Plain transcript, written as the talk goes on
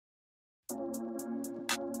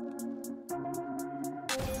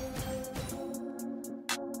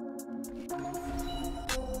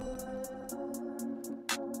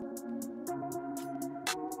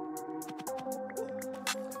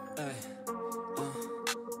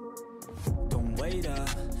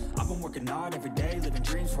home, working hard every day, living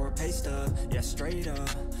dreams for a pay stub, yeah, straight up.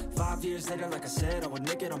 5 years later, like I said, I would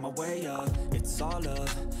make it on my way up. It's all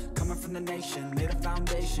love, coming from the nation, made a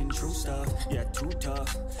foundation, true stuff, yeah, too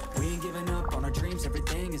tough. We ain't giving up on our dreams,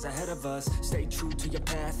 everything is ahead of us. Stay true to your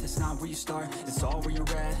path, it's not where you start, it's all where you're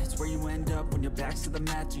at. It's where you end up when your back's to the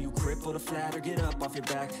mat. Do you cripple the flat or get up off your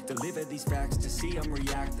back? Deliver these facts to see them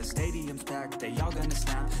react. The stadium's packed, they all gonna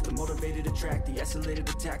snap. The motivated attract, the escalated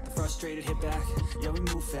attack. The frustrated hit back, yeah, we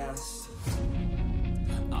move fast.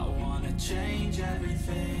 I wanna change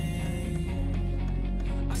everything,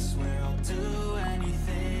 I swear I'll do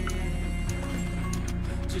anything,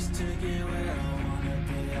 just to get where I wanna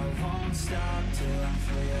be. I won't stop till I'm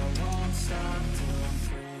free, I won't stop till I'm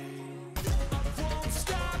free. I won't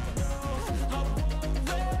stop, no, I won't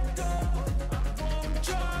let go, I won't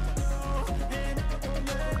drop, no, and I won't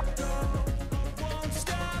let go. I won't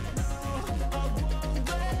stop, no, I won't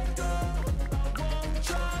let go, I won't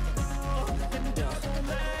drop, no, and I won't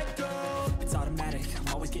let go. It's automatic, I'm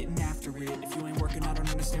always getting after it. If you ain't working, I don't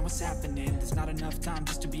understand what's happening. There's not enough time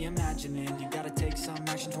just to be imagining. You gotta take some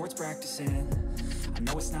action towards practicing. I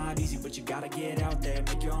know it's not easy, but you gotta get out there,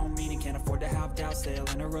 make your own meaning. Can't afford to have doubts, they'll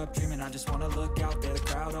interrupt dreaming. I just wanna look out there, the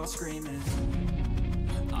crowd all screaming.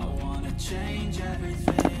 I wanna change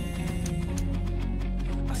everything,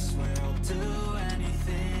 I swear I'll do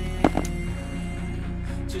anything,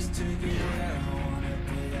 just to get where I wanna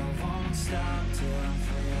be. I won't stop till I'm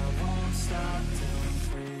free, I won't stop till I'm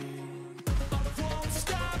free. I won't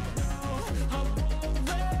stop, no, I won't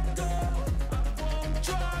let go, I won't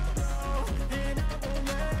drop, no, and I won't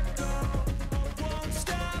let go. I won't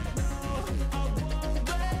stop, no, I won't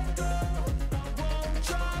let go, I won't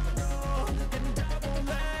drop, no, and I won't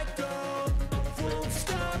let go. I won't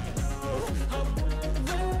stop, no, I won't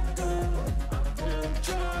let go, I won't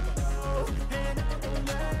drop, no, and I won't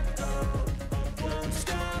let go. I won't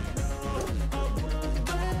stop, no, I won't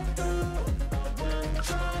let go, I won't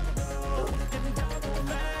drop, no, and I won't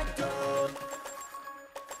let go.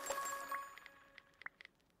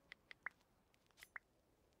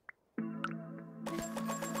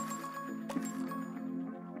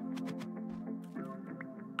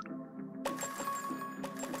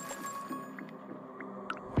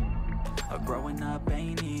 Growing up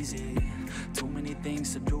ain't easy, too many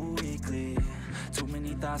things to do weekly, too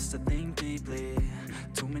many thoughts to think deeply,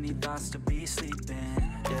 too many thoughts to be sleeping,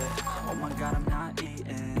 yeah. Oh my God, I'm not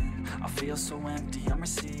eating, I feel so empty, I'm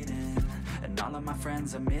receding, and all of my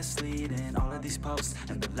friends are misleading. All of these posts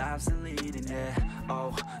and the lives they're leading, yeah.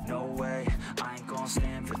 Oh, no way, I ain't gonna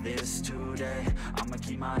stand for this today. I'ma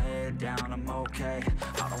keep my head down, I'm okay.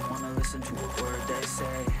 I don't wanna listen to a word they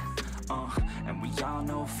say. And we all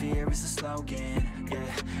know fear is a slogan,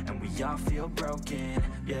 yeah. And we all feel broken,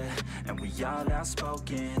 yeah. And we all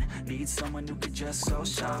outspoken, need someone who could just so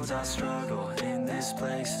shout. Sometimes I struggle in this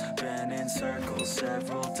place, been in circles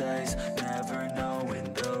several days, never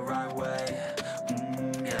knowing the right way,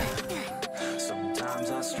 yeah. Sometimes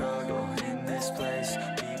I struggle